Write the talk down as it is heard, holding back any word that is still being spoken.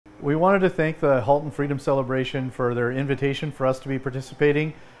We wanted to thank the Halton Freedom Celebration for their invitation for us to be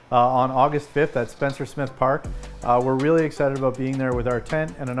participating on August 5th at Spencer Smith Park. We're really excited about being there with our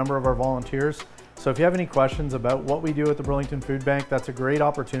tent and a number of our volunteers. So if you have any questions about what we do at the Burlington Food Bank, that's a great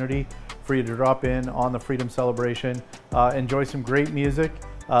opportunity for you to drop in on the Freedom Celebration, enjoy some great music,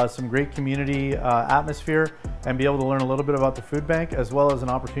 some great community atmosphere, and be able to learn a little bit about the food bank, as well as an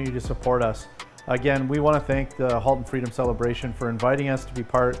opportunity to support us. Again, we want to thank the Halton Freedom Celebration for inviting us to be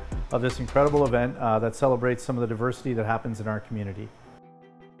part of this incredible event that celebrates some of the diversity that happens in our community.